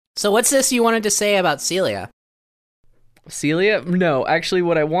So what's this you wanted to say about Celia? Celia? No, actually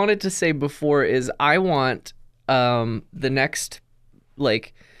what I wanted to say before is I want the next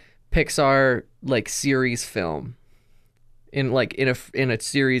like Pixar like series film in a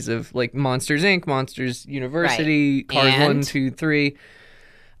series of like Monsters Inc., Monsters University, Right. Cars And? 1, 2, 3.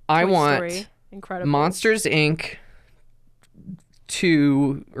 I Toy want Story. Incredible. Monsters Inc.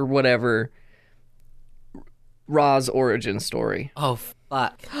 2 or whatever, Ra's origin story. Oh,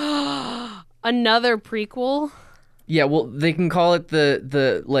 fuck. Another prequel. Yeah, well, they can call it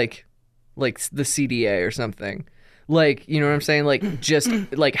the like the CDA or something. Like, you know what I'm saying? Like, just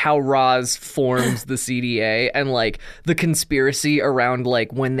like how Roz forms the CDA and like the conspiracy around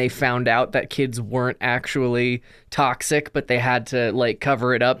like when they found out that kids weren't actually toxic, but they had to like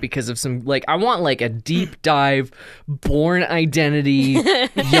cover it up because of some like, I want like a deep dive, Born Identity,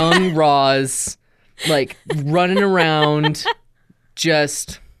 young Roz, like running around,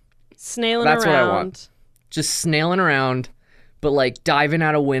 just Snailing That's around. what I want. just snailing around, but like diving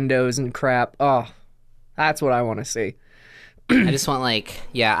out of windows and crap. Oh, that's what I want to see. I just want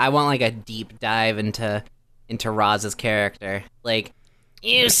I want like a deep dive into Roz's character. Like,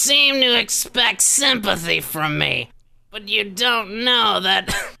 you seem to expect sympathy from me, but you don't know that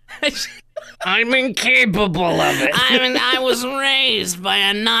I'm incapable of it. I was raised by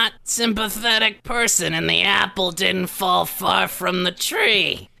a not sympathetic person, and the apple didn't fall far from the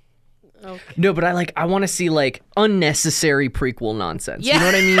tree. No, but I want to see like unnecessary prequel nonsense. Yeah. You know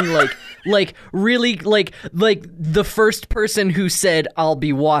what I mean? Like really like the first person who said, "I'll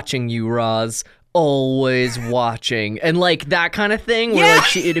be watching you, Roz." Always watching, and like that kind of thing where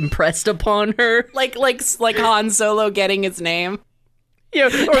like it impressed upon her. Like Han Solo getting his name. Yeah,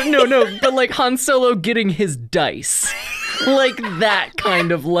 or no, but like Han Solo getting his dice. Like that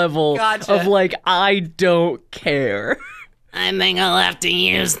kind of level Gotcha. of like, I don't care. I think I'll have to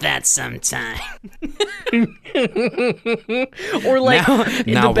use that sometime. Or like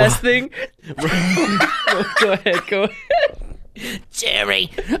Now the best thing. Go ahead. Jerry,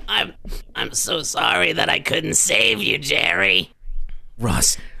 I'm so sorry that I couldn't save you, Jerry.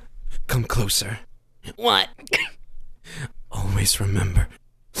 Ross, come closer. What? Always remember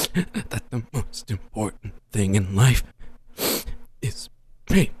that the most important thing in life is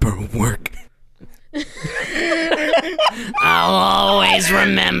paperwork. I'll always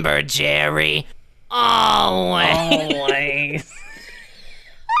remember, Jerry. Always.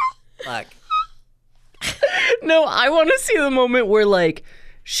 Fuck. No, I want to see the moment where like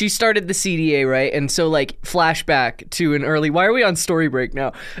she started the CDA, right? And so like flashback to an early. Why are we on story break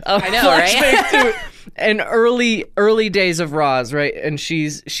now? I know, right? Flashback to an early days of Roz, right? And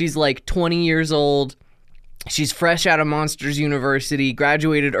she's like 20 years old. She's fresh out of Monsters University,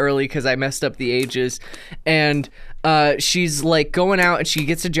 graduated early because I messed up the ages, and she's like going out and she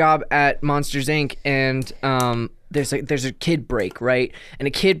gets a job at Monsters Inc. and there's a kid break, right? And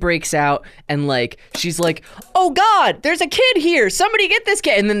a kid breaks out and like she's like, "Oh God, there's a kid here! Somebody get this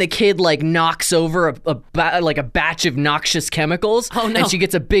kid!" And then the kid like knocks over a batch of noxious chemicals. Oh, no. And she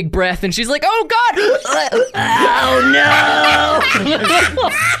gets a big breath and she's like, "Oh God!" Oh, no!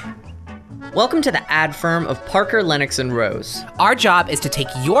 Welcome to the ad firm of Parker, Lennox, and Rose. Our job is to take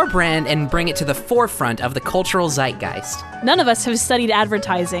your brand and bring it to the forefront of the cultural zeitgeist. None of us have studied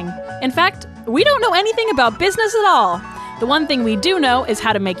advertising. In fact, we don't know anything about business at all. The one thing we do know is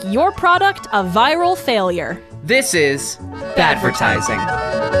how to make your product a viral failure. This is Badvertising.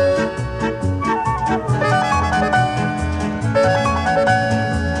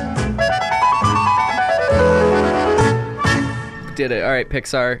 Did it. All right,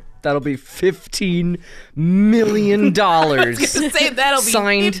 Pixar. That'll be $15 million. Say that'll be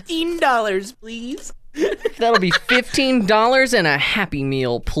Signed. $15, please. That'll be $15 and a Happy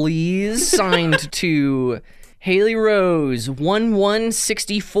Meal, please. Signed to Haley Rose,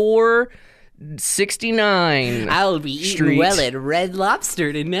 116469. I'll be eating Street. well at Red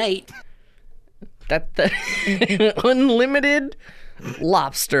Lobster tonight. That unlimited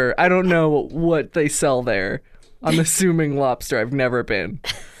lobster. I don't know what they sell there. I'm assuming lobster. I've never been.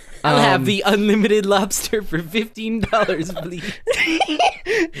 I'll have the unlimited lobster for $15, please.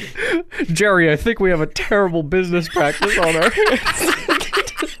 Jerry, I think we have a terrible business practice on our hands.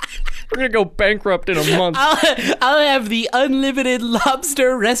 We're gonna go bankrupt in a month. I'll have the unlimited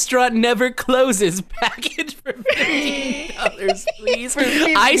lobster restaurant never closes package for $15, please.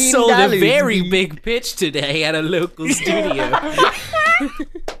 I sold a very big pitch today at a local studio.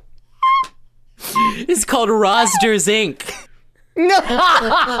 It's called Rosters Inc. That's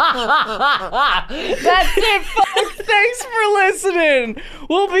it, folks. Thanks for listening.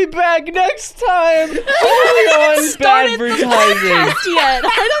 We'll be back next time only on Badvertising. Yet.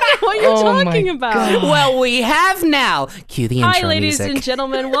 I don't know what you're talking about. Well, we have now. Cue the intro Hi, ladies music. and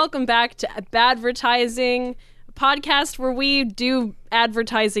gentlemen. Welcome back to Badvertising, a podcast where we do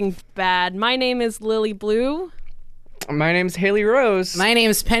advertising bad. My name is Lily Blue. My name's Haley Rose. My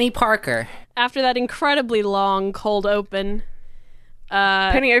name's Penny Parker. After that incredibly long cold open,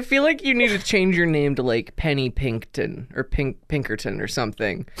 Penny, I feel like you need to change your name to like Penny Pinkton or Pinkerton or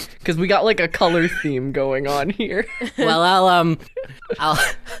something, because we got like a color theme going on here. Well,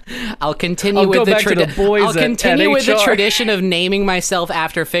 I'll continue I'll with go the back to the boys I'll at continue with the NHR. tradition of naming myself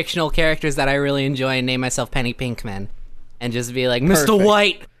after fictional characters that I really enjoy and name myself Penny Pinkman and just be like Mr. Perfect.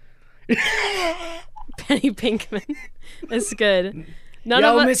 White. Penny Pinkman. That's good. None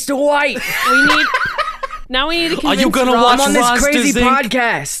Yo, of us. Mr. White, We need. Now we need to convince you gonna Ross. watch I'm on this Ross crazy Zinc?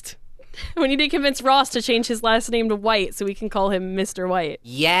 podcast. We need to convince Ross to change his last name to White so we can call him Mr. White.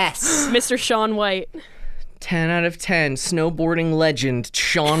 Yes. Mr. Sean White. 10 out of 10. Snowboarding legend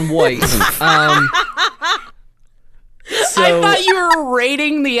Sean White. So, I thought you were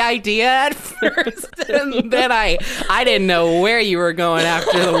rating the idea at first, and then I didn't know where you were going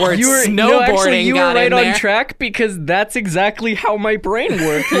after the word snowboarding no, actually, you were got right in on there. track, because that's exactly how my brain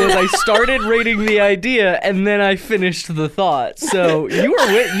worked. Was I started rating the idea and then I finished the thought. So you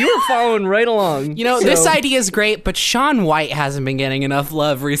were following right along. You know, So- this idea is great, but Sean White hasn't been getting enough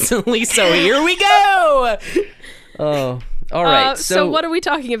love recently, so here we go! Oh, all right. So what are we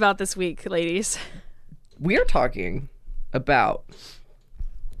talking about this week, ladies? We are talking about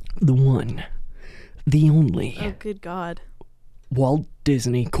the one, the only Oh, good God. Walt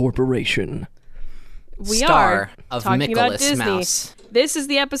Disney Corporation. We Star are of talking about Nicholas Disney. Mouse. This is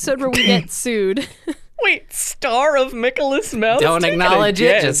the episode where we get sued. Wait, star of Nicholas Mouse? Don't Take acknowledge it,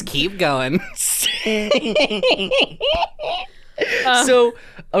 again. just keep going.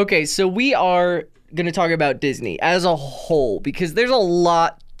 So we are going to talk about Disney as a whole, because there's a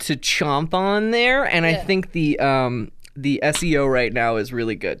lot to chomp on there, and I think the SEO right now is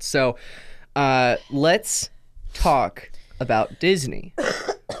really good. So let's talk about Disney.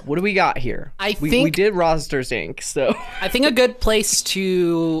 What do we got here? We think- did Rosters Inc. So I think a good place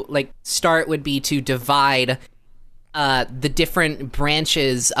to start would be to divide the different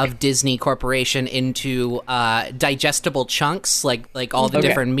branches of Disney Corporation into digestible chunks, like all the Okay.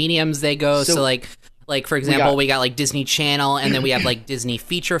 different mediums they go. So like for example, we got like Disney Channel, and then we have like Disney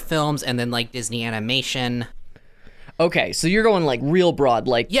feature films, and then like Disney Animation. okay, so you're going like real broad,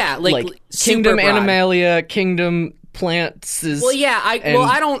 like like super Kingdom broad. Animalia, Kingdom Plants. Well, yeah, I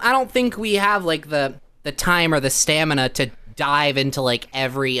and- don't think we have like the time or the stamina to dive into like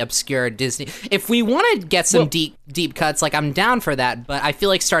every obscure Disney. If we want to get some deep cuts, like I'm down for that, but I feel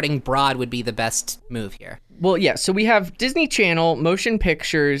like starting broad would be the best move here. Well, yeah, so we have Disney Channel, motion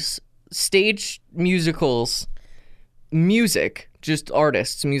pictures, stage musicals, music, just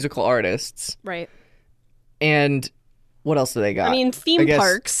artists, musical artists, Right. and what else do they got? I mean, theme guess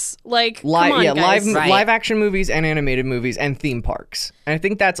parks. Like, come on, guys. Right. live action movies and animated movies and theme parks. And I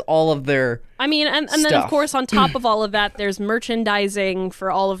think that's all of their. I mean, and then, of Stuff. course, on top of all of that, there's merchandising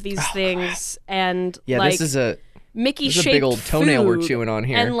for all of these things. And, Yeah, like, this is a Mickey-shaped big old toenail we're food. chewing on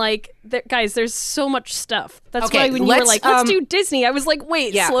here. And, like, guys, there's so much stuff. That's Okay, why when you were let's, like, let's do Disney, I was like,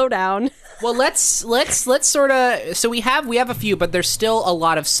 wait, yeah. slow down. Well, let's sort of. So we have a few, but there's still a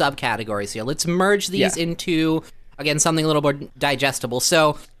lot of subcategories here. Let's merge these into again something a little more digestible.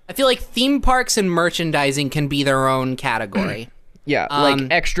 So I feel like theme parks and merchandising can be their own category. yeah,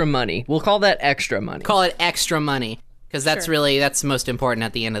 like extra money. We'll call that extra money. Call it extra money, because that's that's most important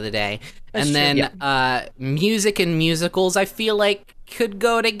at the end of the day. And then music and musicals, I feel like could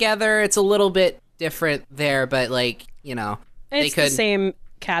go together. It's a little bit different there, but like It's the same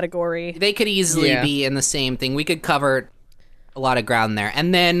category. they could easily be in the same thing. We could cover a lot of ground there,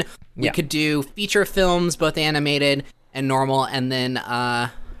 and then we could do feature films, both animated and normal, and then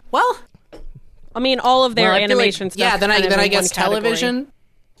I mean, all of their I feel like- animation stuff. yeah. Then kind of I in guess one category. television.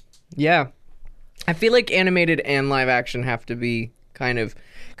 Yeah. I feel like animated and live action have to be kind of,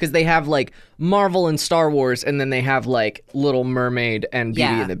 because they have like Marvel and Star Wars, and then they have like Little Mermaid and Beauty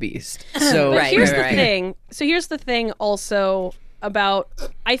Yeah. and the Beast. So Right, Here's right, the right. thing. So here's the thing also about,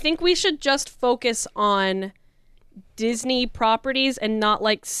 I think we should just focus on Disney properties and not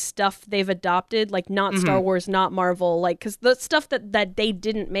like stuff they've adopted, like not Mm-hmm. Star Wars, not Marvel, like, because the stuff that they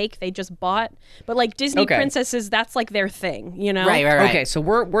didn't make, they just bought. But like Disney Okay. princesses, that's like their thing, you know? Right. Okay, so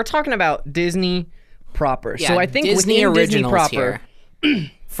we're talking about Disney proper. Yeah, so I think Disney within Disney originals proper,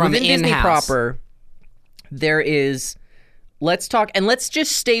 here. From within Disney in-house. proper, there is let's talk, and let's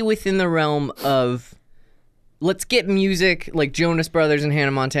just stay within the realm of, let's get music like Jonas Brothers and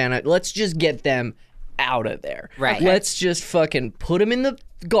Hannah Montana. Let's just get them out of there. Right. Let's just fucking put them in the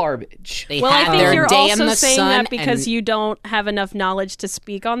garbage. They Well, I had think their you're day in also the saying sun that because and you don't have enough knowledge to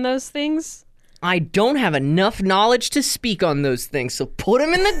speak on those things. I don't have enough knowledge to speak on those things, so put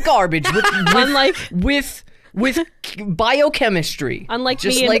them in the garbage with biochemistry. Unlike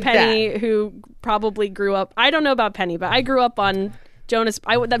just me and like Penny, that. who probably grew up. I don't know about Penny, but I grew up on Jonas.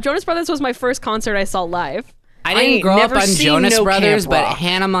 Jonas Brothers was my first concert I saw live. I didn't ain't grow up never on seen Jonas no Brothers, Camp but Rock.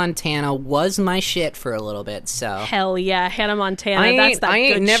 Hannah Montana was my shit for a little bit. So Hell yeah, Hannah Montana. I That's that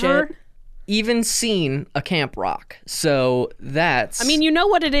ain't good never shit. even seen a Camp Rock, so that's. I mean, you know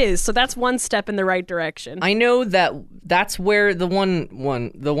what it is, so that's one step in the right direction. I know that's where the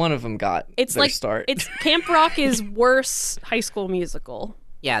one of them got It's their like start. it's Camp Rock is worse High School Musical.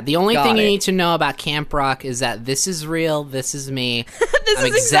 yeah, the only Got thing you it. need to know about Camp Rock is that this is real. This is me. This I'm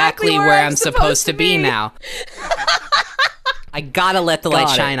is exactly where where I'm supposed to be now. I gotta let the light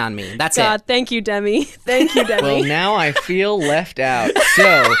Got it. shine on me. That's God, it. thank you, Demi. Thank you, Demi. Well, now I feel left out.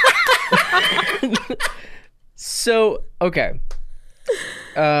 So, okay.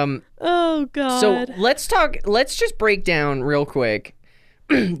 Oh God. So let's talk. Let's just break down real quick.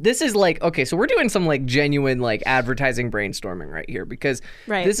 This is like, okay, so we're doing some like genuine like advertising brainstorming right here, because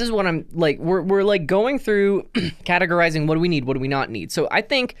Right. this is what I'm like. We're like going through categorizing what do we need, what do we not need. So I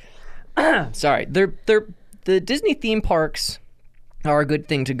think, sorry, the Disney theme parks are a good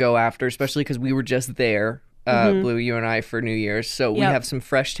thing to go after, especially because we were just there, Blue, you and I, for New Year's, so we Yep. have some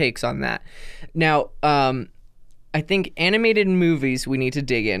fresh takes on that. Now, I think animated movies we need to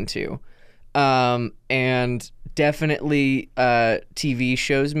dig into, and definitely TV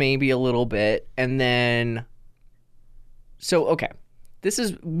shows maybe a little bit, and then so okay, this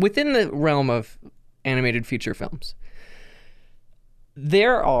is within the realm of animated feature films.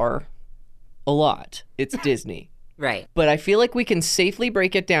 There are a lot. It's Disney. Right. But I feel like we can safely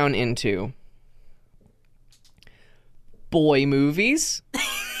break it down into boy movies,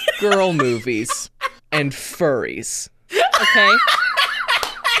 girl movies, and furries. Okay.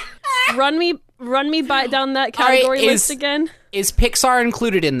 Run me by down that All right, category list again. Is Pixar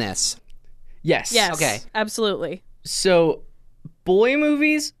included in this? Yes. Yes. Okay. Absolutely. So, boy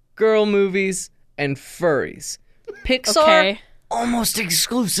movies, girl movies, and furries. Pixar, Okay. almost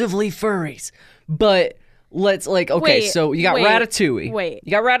exclusively furries. But let's okay, Wait, so you got wait, Ratatouille. wait.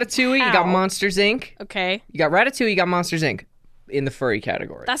 You got Ratatouille, you got How? Monsters Inc. Okay. You got Ratatouille, you got Monsters Inc. in the furry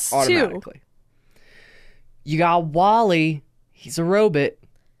category. That's two. automatically. You got Wall-E. He's a robot.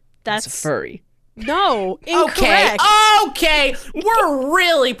 That's It's a furry. no Okay. incorrect. Okay. We're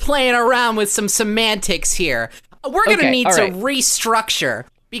really playing around with some semantics here. We're gonna Okay, need all to right. restructure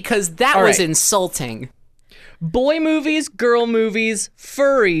because that All was right. insulting. Boy movies, girl movies,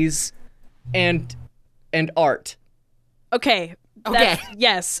 furries, and art. Okay. Okay.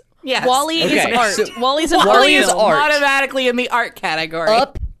 Yes. Yes. Wall-E Okay, is art. so Wall-E's an Wall-E art Wall-E is is film. art. automatically in the art category.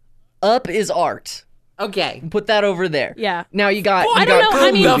 Up is art. Okay. Put that over there. Yeah. Now you got I you don't got know, girl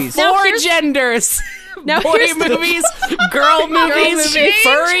I mean, movies. now Four here's- genders. Now Boy here's the- movies, girl movies, movies.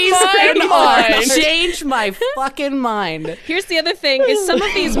 furries, Change and my art. mind. Change my fucking mind. Here's the other thing: is some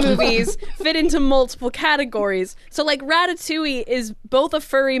of these movies fit into multiple categories. So, like Ratatouille is both a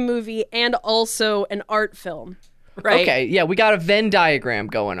furry movie and also an art film. Right. Okay, yeah, we got a Venn diagram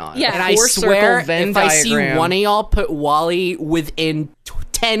going on. Yeah. A And I four-circle swear, Venn if I see diagram. one of y'all put Wall-E within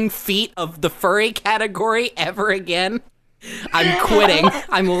 10 feet of the furry category ever again, I'm quitting.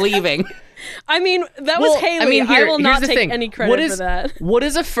 I'm leaving. I mean, that Well, was Haley. I mean, will here's not the take thing. any credit What is, for that. What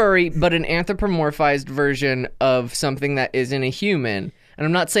is a furry but an anthropomorphized version of something that isn't a human? And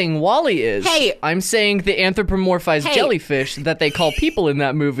I'm not saying Wall-E is. Hey. I'm saying the anthropomorphized Hey. jellyfish that they call people in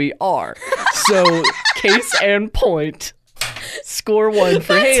that movie are. So, case and point. Score 1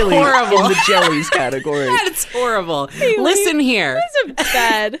 for Haley horrible. in the jellies category. That's horrible. Listen here. That's a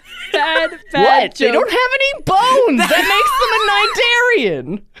bad What? They joke. don't have any bones. That makes them a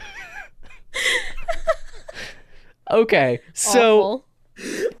Nigerian. Okay, so Awful.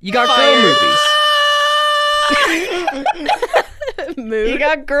 you got girl movies. You Mood.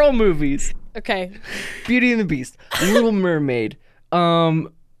 got girl movies. Okay. Beauty and the Beast, Little Mermaid. And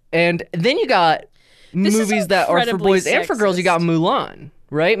then you got is movies that are for incredibly boys and for girls. You got sexist. Mulan,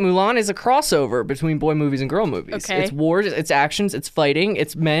 right? Mulan is a crossover between boy movies and girl movies. Okay. It's wars, it's actions, it's fighting,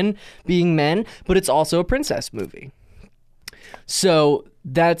 it's men being men, but it's also a princess movie. So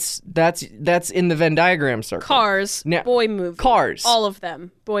that's in the Venn diagram circle. Cars. Now- boy movies. Cars. All of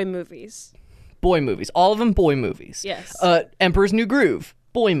them. Boy movies. Boy movies. All of them boy movies. Yes. Emperor's New Groove.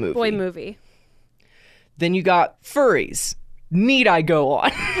 Boy movie. Boy movie. Then you got furries. Need I go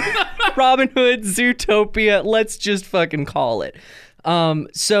on? Robin Hood, Zootopia, let's just fucking call it.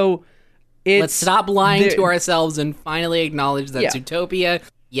 So it's... Let's stop lying to ourselves and finally acknowledge that Yeah. Zootopia,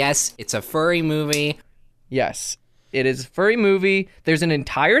 yes, it's a furry movie. Yes, it is a furry movie. There's an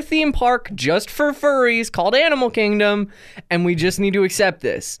entire theme park just for furries called Animal Kingdom, and we just need to accept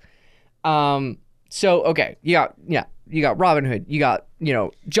this. So, okay, you got Robin Hood, you got,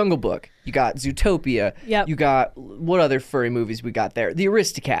 Jungle Book, you got Zootopia, Yep. you got, what other furry movies we got there? The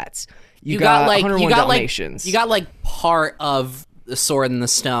Aristocats. You got 101 you got Dalmatians. part of the Sword and the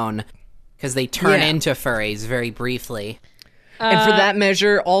Stone because they turn Yeah. into furries very briefly. And for that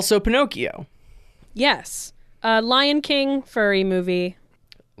measure, also Pinocchio. Yes. Lion King furry movie.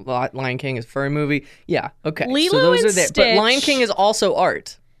 Lion King is a furry movie. Yeah, okay. so Lilo those and are there. But Lion Stitch. King is also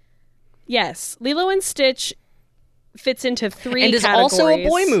art. Yes. Lilo and Stitch fits into 3 And is categories. also a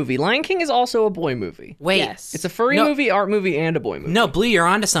boy movie. Lion King is also a boy movie. Wait, Yes. It's a furry No. movie, art movie, and a boy movie. no, Blue, you're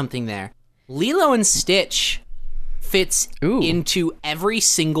onto something there. Lilo and Stitch fits Ooh. into every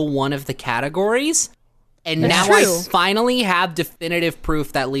single one of the categories. And That's now true. I finally have definitive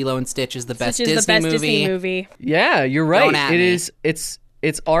proof that Lilo and Stitch is the best Which is Disney the best movie. Disney movie. Yeah, you're right. Don't at It me. is.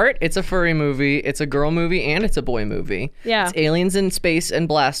 It's art. It's a furry movie. It's a girl movie, and it's a boy movie. Yeah. It's aliens in space and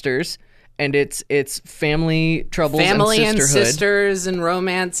blasters, and it's family troubles Family and and sisterhood. sisters and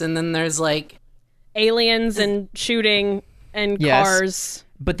romance, and then there's like Aliens and shooting and Yes. cars.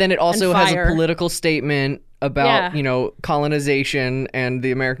 But then it also And has a fire. political statement about Yeah. colonization and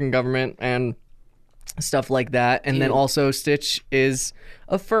the American government and stuff like that. And then Ew. also Stitch is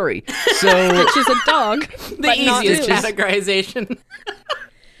a furry. So Which is a dog. the but not easiest blue. categorization.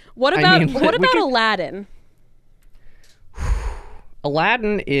 What I about mean, what we about could- Aladdin?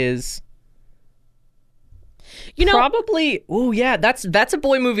 Aladdin is You know, probably that's a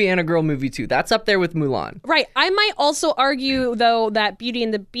boy movie and a girl movie too. That's up there with Mulan. right. I might also argue though that Beauty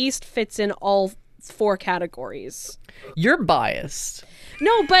and the Beast fits in all 4 categories. You're biased.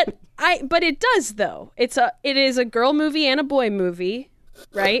 No, but it does though. It is a girl movie and a boy movie,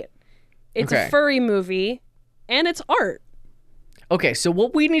 right? It's Okay. a furry movie and it's art. Okay, so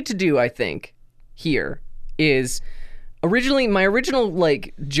what we need to do, I think, here is my original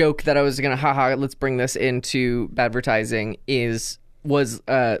like joke that I was gonna let's bring this into advertising was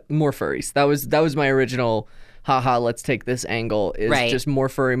more furries. That was my original let's take this angle is Right. just more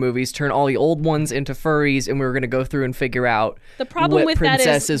furry movies, turn all the old ones into furries, and we were gonna go through and figure out The problem what with princess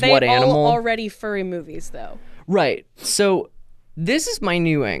that is is they what all animal. already furry movies though. Right. So this is my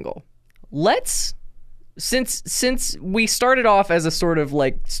new angle. Let's since we started off as a sort of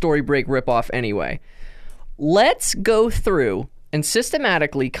like story break ripoff anyway, let's go through and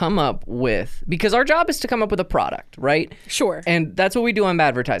systematically come up with, because our job is to come up with a product, right? Sure. And that's what we do on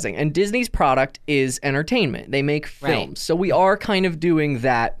advertising. And Disney's product is entertainment. They make films. Right. So we are kind of doing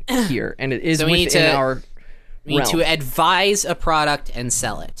that here. And it is So we need within to- our We need realm. to advise a product and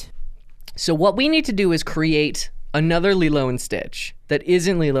sell it. So what we need to do is create another Lilo and Stitch that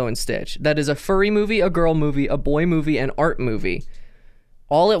isn't Lilo and Stitch. That is a furry movie, a girl movie, a boy movie, an art movie,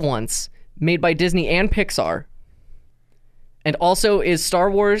 all at once, made by Disney and Pixar, and also is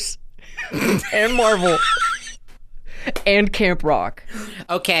Star Wars and Marvel and Camp Rock.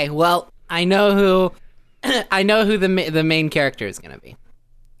 Okay, well, I know who the main character is going to be.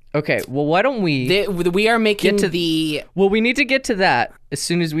 Okay, well, why don't we... We are making to- the Well, we need to get to that as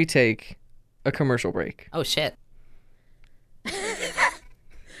soon as we take a commercial break. Oh shit.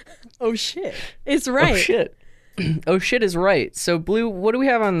 Oh shit. It's right. Oh, shit. Oh, shit is right. So, Blue, what do we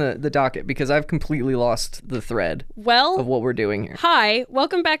have on the docket? Because I've completely lost the thread of Well, what we're doing here. hi.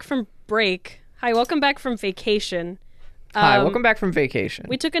 Welcome back from break. Hi, welcome back from vacation. Hi, welcome back from vacation.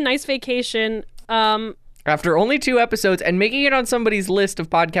 We took a nice vacation. After only 2 episodes and making it on somebody's list of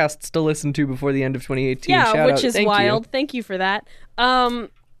podcasts to listen to before the end of 2018. Yeah, Shout which out. is Thank you. wild. Thank you for that.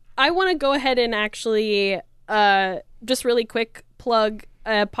 I want to go ahead and actually just really quick plug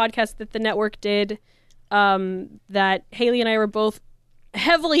a podcast that the network did that Haley and I were both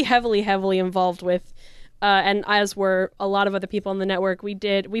heavily involved with. And as were a lot of other people on the network, we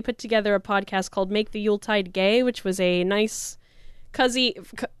put together a podcast called Make the Yuletide Gay, which was a nice, cozy,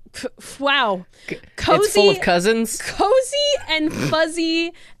 cozy, It's full of cousins. cozy and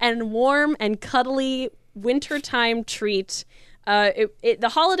fuzzy and warm and cuddly wintertime treat. The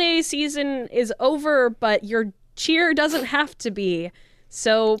holiday season is over, but your cheer doesn't have to be.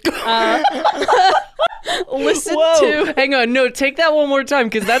 So listen Whoa! to. Hang on, no, take that one more time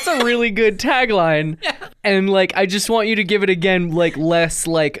because that's a really good tagline. And like, I just want you to give it again, like less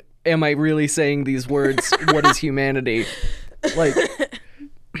like, am I really saying these words? What is humanity? Like,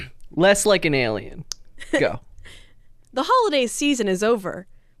 less like an alien. Go. the holiday season is over,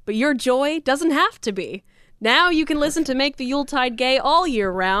 but your joy doesn't have to be. Now you can listen to Make the Yuletide Gay all year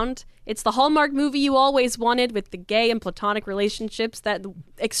round. It's the Hallmark movie you always wanted, with the gay and platonic relationships that the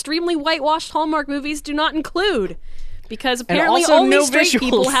extremely whitewashed Hallmark movies do not include. Because apparently also only no straight visuals.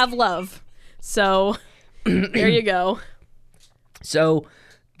 people have love. So, there you go. So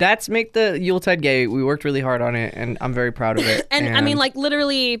that's Make the Yuletide Gay. We worked really hard on it, and I'm very proud of it. And I mean, like,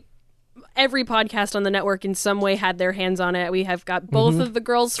 literally every podcast on the network in some way had their hands on it. We have got both of the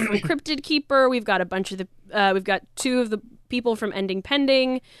girls from Cryptid Keeper. We've got a bunch of we've got two of the people from Ending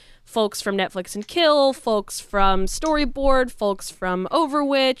Pending, folks from Netflix and Kill, folks from Storyboard, folks from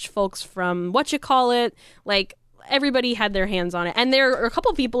Overwitch, folks from Whatchacallit. Like, everybody had their hands on it. And there are a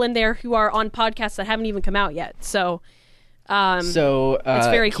couple people in there who are on podcasts that haven't even come out yet. So, it's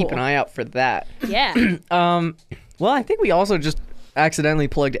very keep cool. an eye out for that. Yeah. Well, I think we also just accidentally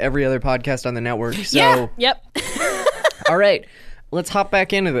plugged every other podcast on the network. So, Yeah. Yep. all right, let's hop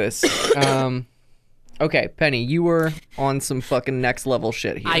back into this. Okay, Penny, you were on some fucking next level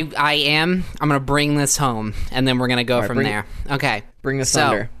shit here. I am. I'm gonna bring this home, and then we're gonna go from bring there. Okay. Bring us So-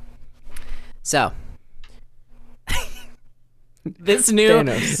 under. So. This new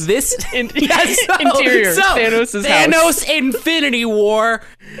Thanos. this Interior. Thanos' house. Thanos Infinity War,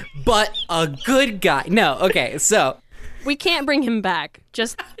 but a good guy. No, okay, so We can't bring him back.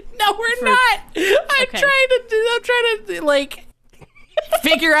 Just no, we're not. I'm Okay. trying to like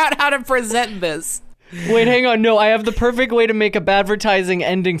figure out how to present this. Wait, hang on. No, I have the perfect way to make a advertising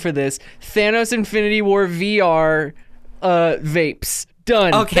ending for this. Thanos Infinity War VR vapes.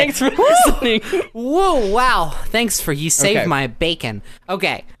 Done. Okay. Thanks for listening. Whoa, wow. Thanks for you saved Okay. my bacon.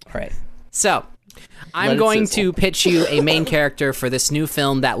 Okay. All right. So, I'm Let it going sizzle. to pitch you a main character for this new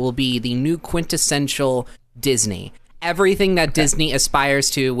film that will be the new quintessential Disney. Everything that Disney aspires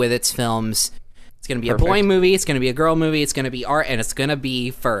to with its films. It's going to be a boy Perfect. movie, it's going to be a girl movie, it's going to be art, and it's going to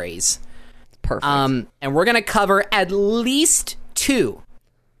be furries. Perfect. And we're going to cover at least two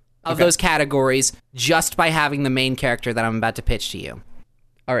of those categories just by having the main character that I'm about to pitch to you.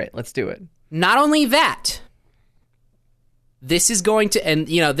 All right, let's do it. Not only that, this is going to, and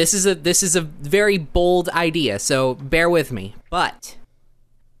you know, this is a very bold idea, so bear with me. But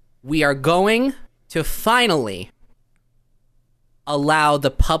we are going to finally allow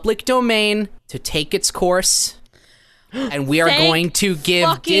the public domain to take its course, and we are Thank going to give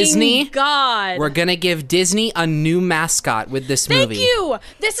fucking Disney. God. We're gonna give Disney a new mascot with this Thank movie. you.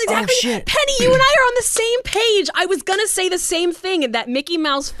 This is exactly shit. Penny, you and I are on the same page. I was gonna say the same thing, that Mickey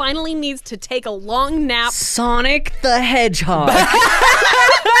Mouse finally needs to take a long nap. Sonic the Hedgehog.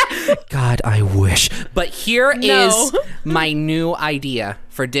 God, I wish. But here No. is my new idea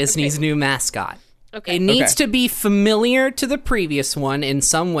for Disney's new mascot. Okay. It needs Okay. to be familiar to the previous one in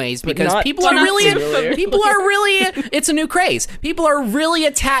some ways because not people too are really familiar. it's a new craze. People are really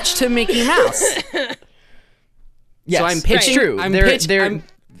attached to Mickey Mouse. Yes, So I'm pitching. It's true. I'm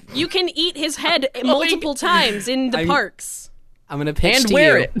You can eat his head multiple times in the parks gonna pitch and to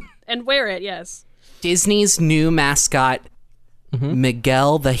wear you it. and wear it. Yes. Disney's new mascot, Mm-hmm.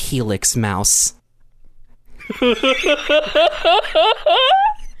 Miguel the Helix Mouse.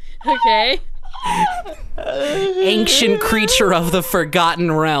 Okay. Ancient creature of the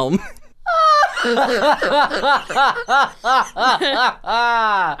Forgotten Realm. All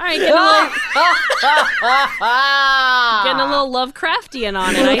right. Getting a little Lovecraftian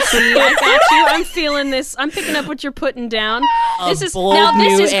on it. I see. I got you. I'm feeling this. I'm picking up what you're putting down. This is bold now.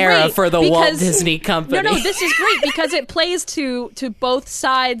 This new is era great for the Walt because- Disney Company. No, this is great because it plays to both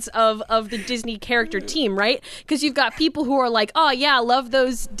sides of the Disney character team, right? Because you've got people who are like, oh yeah, I love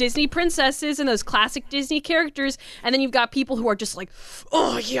those Disney princesses and those classic Disney characters, and then you've got people who are just like,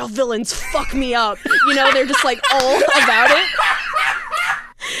 oh yeah, villains, fuck me up. You know, they're just like all about it.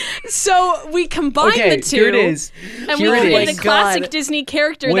 So we combine Okay, the two, here it is. and Here we it create is. a classic God. Disney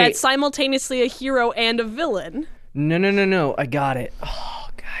character Wait. that's simultaneously a hero and a villain. No. I got it. Oh,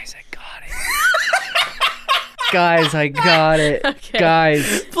 guys, I got it. Guys, I got it. Okay.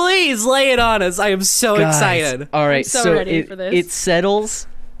 Guys, Please lay it on us. I am so guys. excited. All right, I'm so ready it, for this. it settles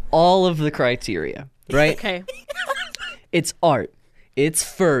all of the criteria, right? Okay. It's art. It's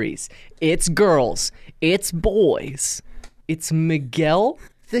furries. It's girls. It's boys. It's Miguel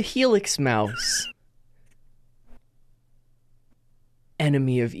the Helix Mouse.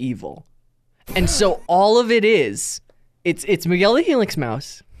 Enemy of evil. And so all of it is, it's Miguel the Helix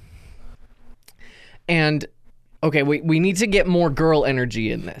Mouse. And okay, we need to get more girl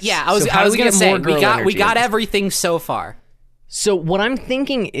energy in this. Yeah, I was So how do we gonna get say more we girl got energy in this? everything so far. So what I'm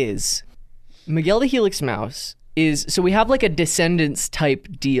thinking is Miguel the Helix Mouse is so we have like a Descendants type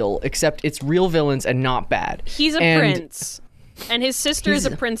deal, except it's real villains and not bad. He's a prince, and his sister is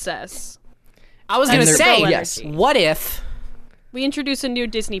a princess. I was gonna And they're- say, yes. what if? We introduce a new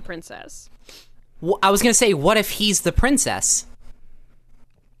Disney princess. I was gonna say, what if he's the princess?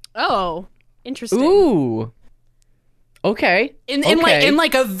 Oh, interesting. Ooh. Okay. In okay.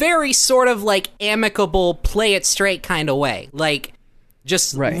 like a very sort of like amicable, play it straight kind of way, like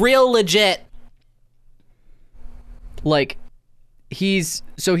just Right. real legit. Like is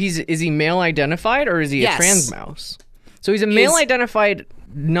he male identified or is he Yes. a trans mouse? So he's a male identified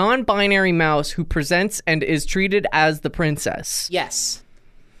non-binary mouse who presents and is treated as the princess. Yes.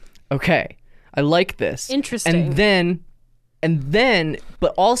 Okay. I like this. Interesting. And then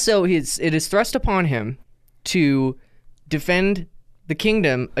but also it is thrust upon him to defend the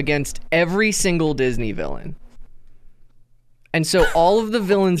kingdom against every single Disney villain. And so all of the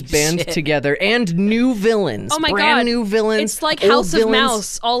villains band Shit. together and new villains. Oh my brand god. new villains. It's like old House of villains.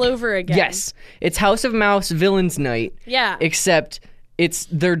 Mouse all over again. Yes. It's House of Mouse Villains Night. Yeah. Except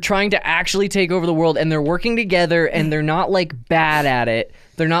they're trying to actually take over the world and they're working together and they're not like bad at it.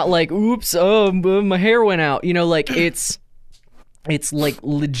 They're not like, oops, my hair went out. You know, like it's like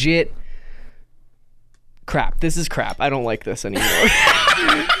legit crap. This is crap. I don't like this anymore.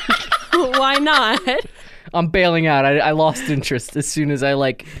 Why not? I'm bailing out. I lost interest as soon as I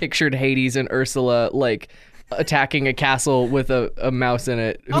like pictured Hades and Ursula like attacking a castle with a mouse in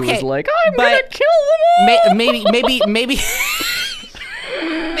it who Okay, was like, I'm but gonna kill them all.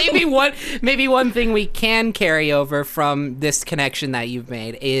 Maybe one thing we can carry over from this connection that you've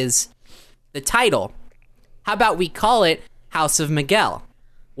made is the title. How about we call it House of Miguel,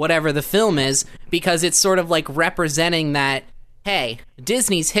 whatever the film is, because it's sort of like representing that, hey,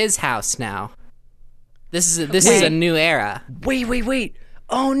 Disney's his house now. This is a new era. Wait.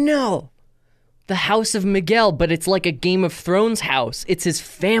 Oh no. The House of Miguel, but it's like a Game of Thrones house. It's his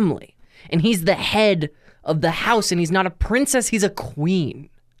family. And he's the head of the house and he's not a princess, he's a queen.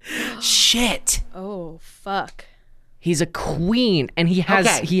 Shit. Oh, fuck. He's a queen and he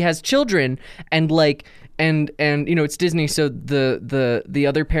has children and like and you know it's Disney so the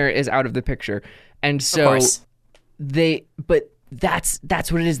other parent is out of the picture. And so Of course.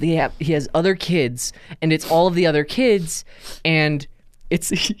 that's what it is. He has other kids and it's all of the other kids and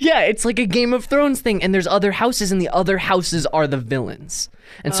it's like a Game of Thrones thing and there's other houses and the other houses are the villains.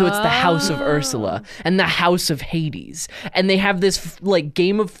 And so it's the House of Ursula and the House of Hades. And they have this like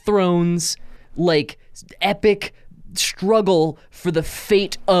Game of Thrones like epic struggle for the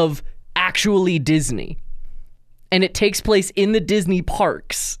fate of actually Disney. And it takes place in the Disney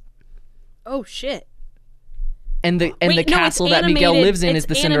parks. Oh, shit. And the Wait, no, castle it's that Miguel animated. lives in It's is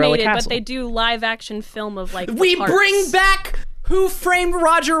the Cinderella animated, castle. But they do live action film of like the We parks. bring back Who Framed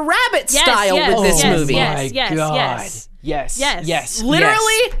Roger Rabbit Yes, style yes, with this yes, movie. Yes, yes. Yes.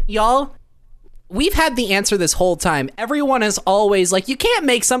 Literally, y'all, we've had the answer this whole time. Everyone is always like, you can't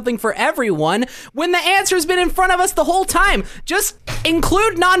make something for everyone when the answer's been in front of us the whole time. Just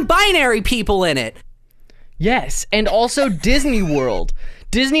include non-binary people in it. Yes, and also Disney World.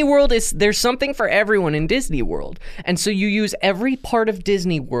 Disney World there's something for everyone in Disney World. And so you use every part of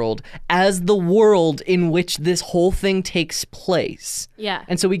Disney World as the world in which this whole thing takes place. Yeah.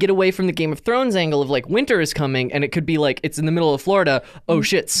 And so we get away from the Game of Thrones angle of like winter is coming and it could be like it's in the middle of Florida, oh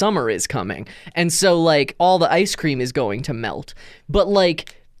shit, summer is coming. And so like all the ice cream is going to melt. But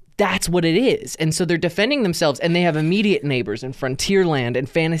like that's what it is. And so they're defending themselves and they have immediate neighbors in Frontierland and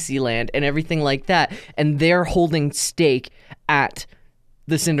Fantasyland and everything like that. And they're holding stake at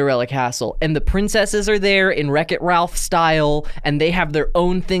the Cinderella castle. And the princesses are there in Wreck-It Ralph style and they have their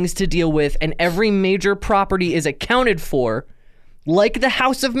own things to deal with. And every major property is accounted for like the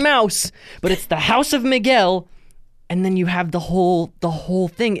House of Mouse, but it's the House of Miguel. And then you have the whole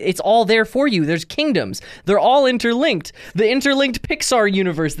thing. It's all there for you. There's kingdoms. They're all interlinked. The interlinked Pixar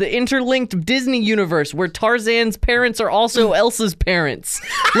universe, the interlinked Disney universe, where Tarzan's parents are also Elsa's parents.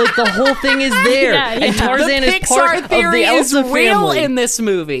 Like the whole thing is there. Yeah, yeah. And Tarzan The is part Pixar of theory the is Elsa real family. in this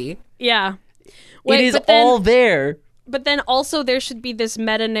movie. Yeah. It Wait, is but then- all there. But then also there should be this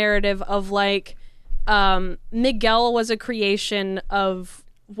meta narrative of like Miguel was a creation of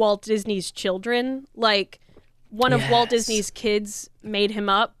Walt Disney's children. Like one of Walt Yes. Disney's kids made him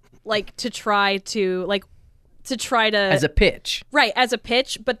up like to try to As a pitch. right as a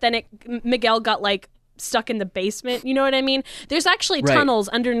pitch, but then Miguel got like stuck in the basement. You know what I mean? There's actually Right. tunnels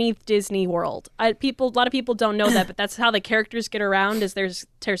underneath Disney World. A lot of people don't know that, but that's how the characters get around. Is there's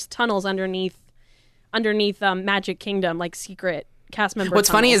tunnels underneath Magic Kingdom, like secret cast member. What's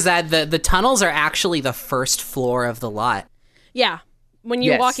funny tunnels. is that the tunnels are actually the first floor of the lot. Yeah. when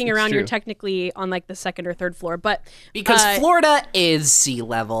you're Yes, walking it's around, you're true. technically on like the second or third floor. But Because Florida is sea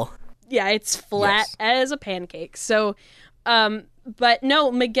level. yeah, it's flat Yes. as a pancake. So, but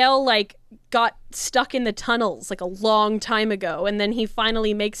no, Miguel like got stuck in the tunnels like a long time ago, and then he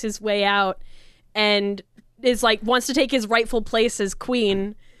finally makes his way out and is like wants to take his rightful place as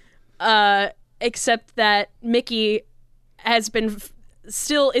queen. Except that Mickey has been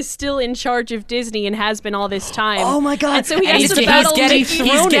still in charge of Disney and has been all this time. Oh my God. And so he And has he's to about battle getting, Mickey.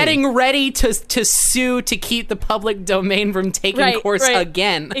 he's getting ready to sue to keep the public domain from taking course right.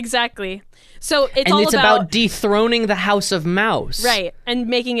 again. Exactly. So it's And all it's about dethroning the House of Mouse. right and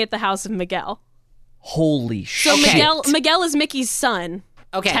making it the House of Miguel. Holy So shit. Miguel is Mickey's son,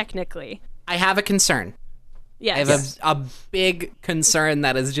 Okay, technically. I have a concern. Yes. I have a big concern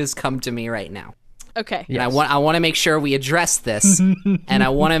that has just come to me right now. Okay. And I want to make sure we address this, and I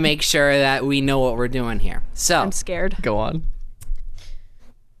want to make sure that we know what we're doing here. So, I'm scared. Go on.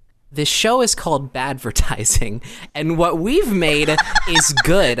 this show is called Badvertising, and what we've made is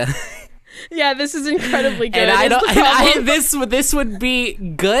good. Yeah, this is incredibly good. And I is don't. the And problem. this would be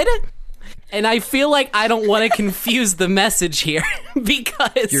good, and I feel like I don't want to confuse the message here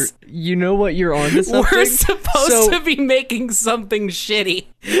because You know what you're on to something? we're supposed So- to be making something shitty.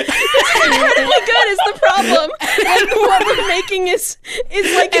 incredibly good is the problem. And what we're making is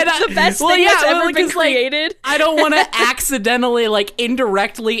like And it's the best thing that's ever been created. I don't want to accidentally, like,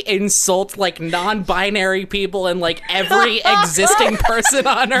 indirectly insult, like, non-binary people and, like, every existing person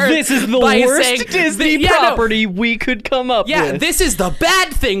on Earth. This is the by worst saying- Disney Yeah, no. property we could come up Yeah, with. this is the bad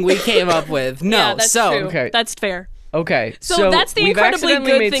thing we came up with. No, Yeah, that's so true. Okay. That's fair. Okay, So, that's the we've incredibly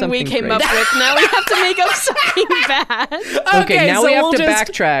accidentally good made thing we something came great. up with. Now we have to make up something bad. Okay, now so we have we'll to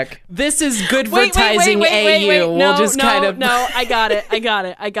just- backtrack. This is good Wait, advertising, AU. No, We'll just no, kind of no. I got it. No, I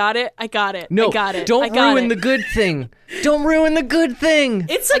got it. don't I got ruin it. the good thing. Don't ruin the good thing.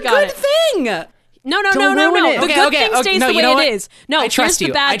 It's a got good it. thing. No. Don't ruin it. The Okay, good okay, thing okay, stays no, the you way know it what? is. No, I trust here's you.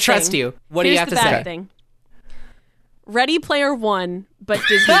 the bad I trust thing. you. What do you Here's have the to bad say? thing. Ready Player One, but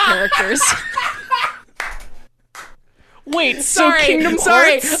Disney characters. Wait, Sorry, Kingdom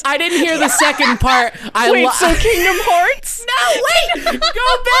sorry, Hearts? I didn't hear the second part. Wait, so Kingdom Hearts? No, wait! Go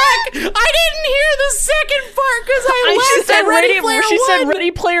back! I didn't hear the second part because I She laughed said at Ready Player She said One.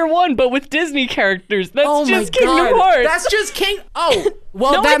 Ready Player One, but with Disney characters. That's Oh just my Kingdom God. Hearts. That's just Oh,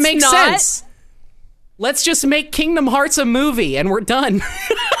 well, No, that it's makes not. sense. Let's just make Kingdom Hearts a movie and we're done.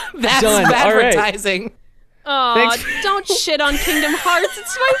 That's Done. All right. advertising. Oh, Thanks. don't shit on Kingdom Hearts.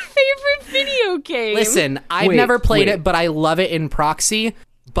 It's my favorite video game. Listen, I've Wait, never played wait. it, but I love it in proxy.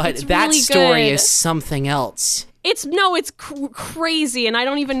 But It's that really story good. is something else. It's crazy, and I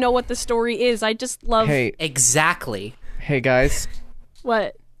don't even know what the story is. I just love Exactly. Hey guys,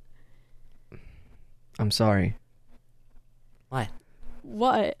 what? I'm sorry What?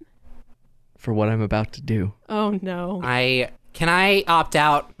 What? for what I'm about to do. Oh no. Can I opt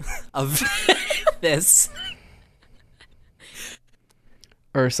out of this?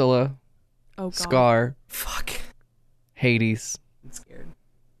 Ursula, Oh god. Scar, Fuck. Hades, I'm scared.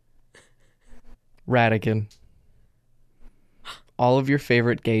 Radigan. All of your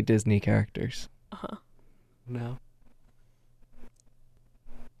favorite gay Disney characters. No.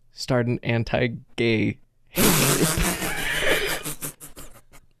 Start an anti-gay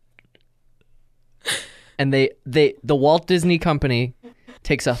and the Walt Disney Company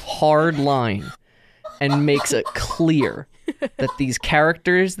takes a hard line and makes it clear that these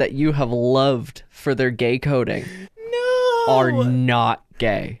characters that you have loved for their gay coding are not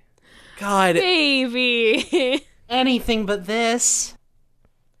gay. God, Baby. anything but this.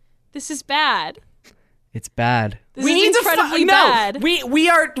 This is bad. It's bad. This is incredibly bad. We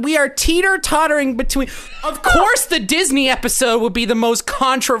are teeter tottering between. Of course, the Disney episode would be the most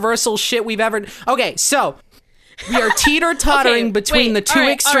controversial shit we've ever. Okay, so we are teeter tottering Okay, between wait, the two all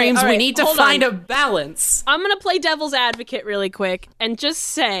right, extremes. all right, We need to hold find on. a balance. I'm going to play devil's advocate really quick and just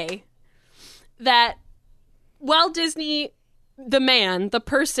say that Walt Disney, the man, the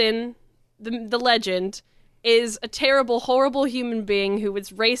person, the legend, is a terrible, horrible human being who is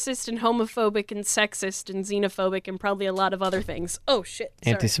racist and homophobic and sexist and xenophobic and probably a lot of other things. Oh, shit.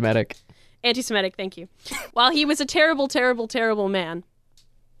 Sorry. Anti-Semitic. Anti-Semitic, thank you. While he was a terrible, terrible, terrible man,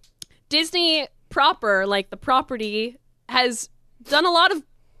 Disney proper, like the property, has done a lot of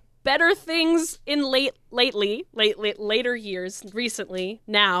better things in later years, recently,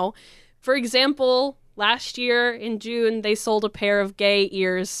 now. For example, last year in June, they sold a pair of gay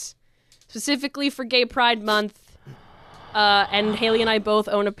ears, specifically for Gay Pride Month, and Haley and I both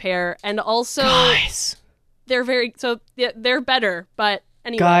own a pair, and also Guys. they're they're better, but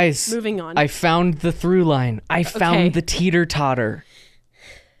anyway, Guys, moving on. I found the through line. I found Okay. the teeter-totter.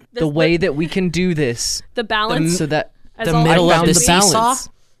 the way that we can do this. The balance. So that as the all middle I of found the the seesaw? balance.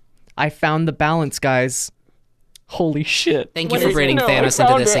 I found the balance, guys. Holy shit. Thank you What for is bringing it? No, Thanos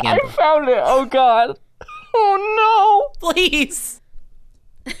into this again. I found it. Oh god. Oh Please.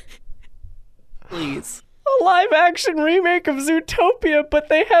 Please. no. A live action remake of Zootopia, but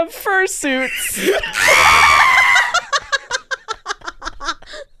they have fursuits.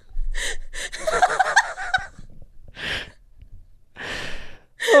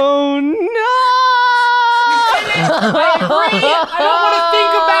 Oh no! I don't want to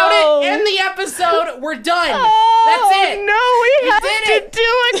think about it. End the episode. We're done. That's it. No, we have did to it. do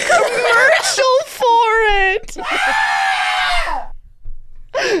a commercial for it.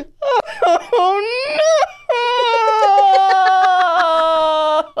 Oh no!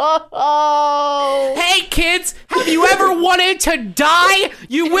 Hey kids, have you ever wanted to die?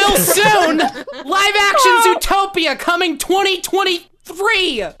 You will soon. Live action Zootopia coming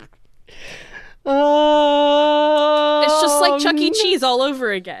 2023. It's just like Chuck E. Cheese all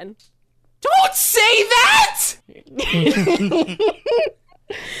over again. Don't say that.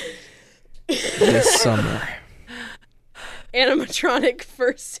 This summer. Animatronic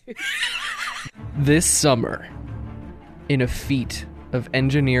fursuit. This summer, in a feat of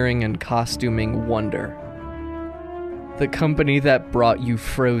engineering and costuming wonder, the company that brought you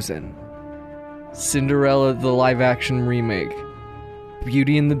Frozen, Cinderella the live-action remake,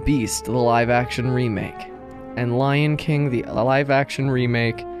 Beauty and the Beast the live-action remake, and Lion King the live-action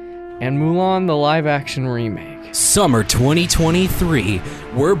remake, and Mulan the live-action remake. Summer 2023,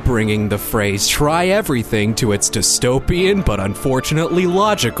 we're bringing the phrase try everything to its dystopian but unfortunately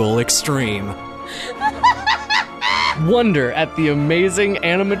logical extreme. Wonder at the amazing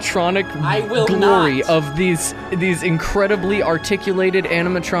animatronic I will glory not. of these incredibly articulated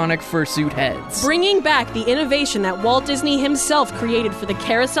animatronic fursuit heads. Bringing back the innovation that Walt Disney himself created for the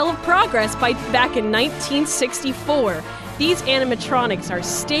Carousel of Progress back in 1964. These animatronics are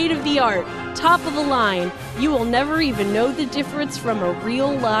state-of-the-art, top-of-the-line. You will never even know the difference from a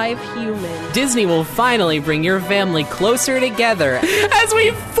real live human. Disney will finally bring your family closer together as we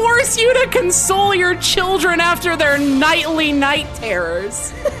force you to console your children after their nightly night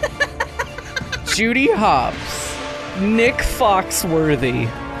terrors. Judy Hopps, Nick Foxworthy,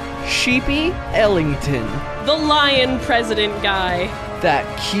 Sheepy Ellington, The Lion President guy. that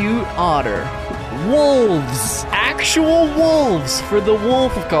cute otter, wolves, actual wolves for the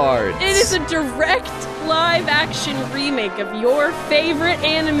wolf cards. It is a direct live-action remake of your favorite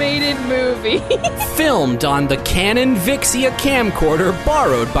animated movie. Filmed on the Canon Vixia camcorder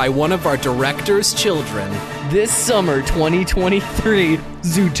borrowed by one of our director's children. This summer 2023,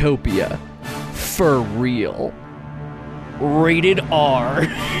 Zootopia. For real. Rated R.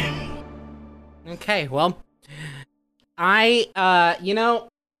 Okay, well,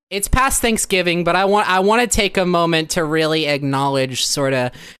 it's past Thanksgiving, but I want to take a moment to really acknowledge sort of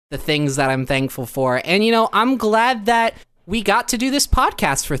the things that I'm thankful for. And, I'm glad that we got to do this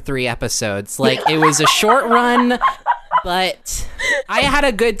podcast for 3 episodes. Like, it was a short run, but I had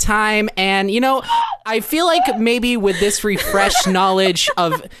a good time. And, I feel like maybe with this refreshed knowledge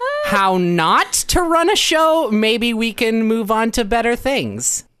of how not to run a show, maybe we can move on to better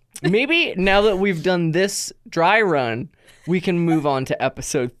things. Maybe now that we've done this dry run, we can move on to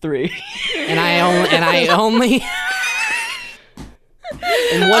episode 3. And I only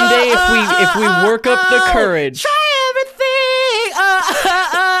And one day, if we work up the courage, try everything.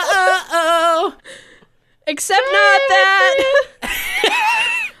 Except not that.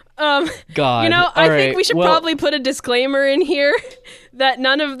 God. I think we should probably put a disclaimer in here that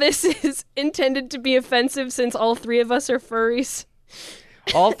none of this is intended to be offensive since all 3 of us are furries.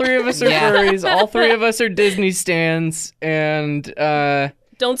 All 3 of us are Yeah. furries. All 3 of us are Disney stans, and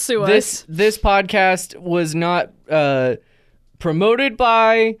Don't sue us. this podcast was not promoted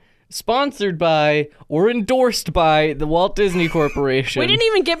by, sponsored by, or endorsed by the Walt Disney Corporation. We didn't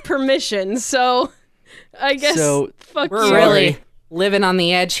even get permission, so I guess fuck We're you. really living on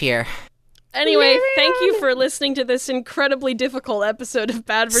the edge here. Anyway, thank you for listening to this incredibly difficult episode of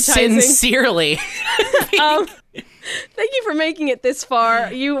Badvertising. Sincerely. Thank you for making it this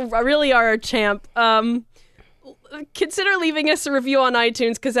far. You really are a champ. Consider leaving us a review on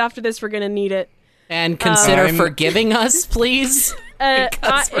iTunes, because after this, we're going to need it. And consider I'm- forgiving us, please.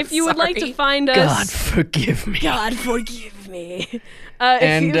 Because we're If you would like to sorry. find us... God forgive me. God forgive me. If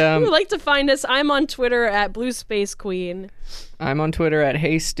And, you would like to find us, I'm on Twitter at Blue Space Queen. I'm on Twitter at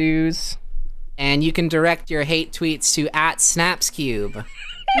HeyStews. And you can direct your hate tweets to @SnapsCube.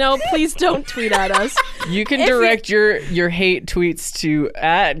 No, please don't tweet at us. You can direct your hate tweets to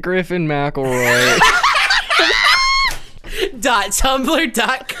 @Griffin McElroy.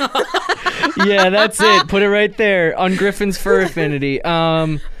 Tumblr.com. Yeah, that's it. Put it right there on Griffin's Fur Affinity.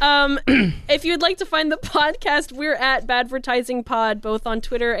 If you'd like to find the podcast, we're at Badvertising Pod, both on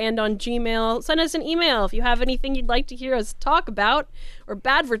Twitter and on Gmail. Send us an email if you have anything you'd like to hear us talk about or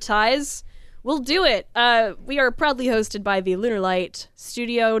badvertise. We'll do it. We are proudly hosted by the Lunar Light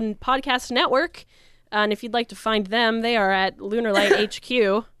Studio and Podcast Network. And if you'd like to find them, they are at Lunarlight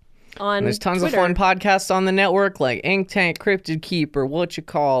HQ on There's tons Twitter. of fun podcasts on the network, like Ink Tank, Cryptid Keeper, what you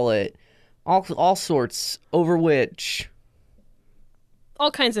call it, all sorts. Overwitch.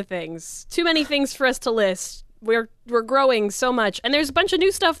 All kinds of things. Too many things for us to list. We're growing so much. And there's a bunch of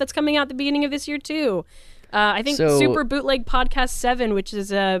new stuff that's coming out at the beginning of this year, too. I think So- Super Bootleg Podcast 7, which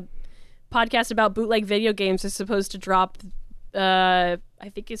is a podcast about bootleg video games, is supposed to drop. I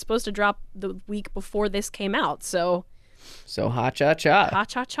think it's supposed to drop the week before this came out. So, So ha cha cha. ha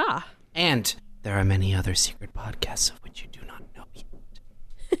cha cha. And there are many other secret podcasts of which you do not know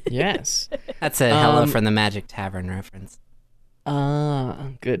yet. Yes. That's a Hello from the Magic Tavern reference.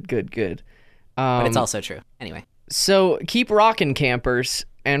 Good. But it's also true. Anyway. So keep rocking, campers,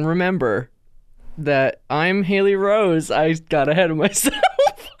 and remember that I'm Haley Rose. I got ahead of myself.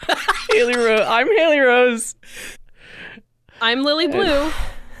 Haley Rose. I'm Haley Rose. I'm Lily Blue.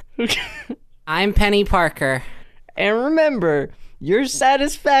 I'm Penny Parker. And remember, your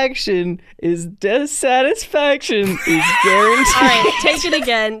satisfaction is dissatisfaction is guaranteed. All right, take it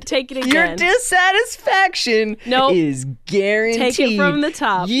again. Take it Your again. dissatisfaction Nope. is guaranteed. Take it from the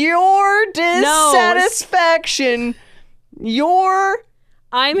top. Your dissatisfaction.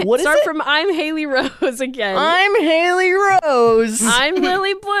 What is start it? from I'm Haley Rose again. I'm Haley Rose. I'm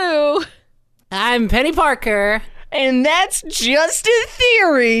Lily Blue. I'm Penny Parker. And that's just a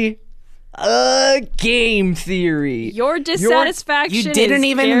theory. A game theory. Your dissatisfaction. You didn't is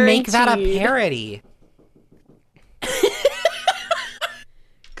even make that a guaranteed. parody.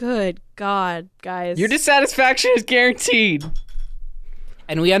 Good God, guys. Your dissatisfaction is guaranteed.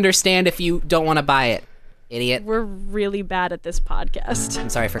 And we understand if you don't want to buy it, idiot. We're really bad at this podcast. I'm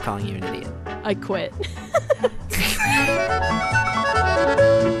sorry for calling you an idiot. I quit.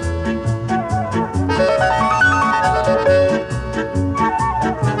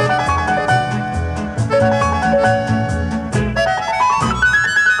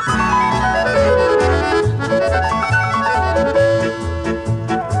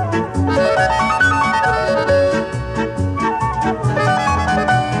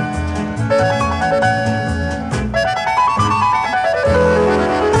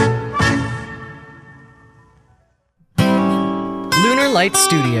 Lunar Light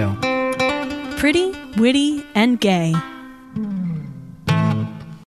Studio. Pretty, witty, and gay.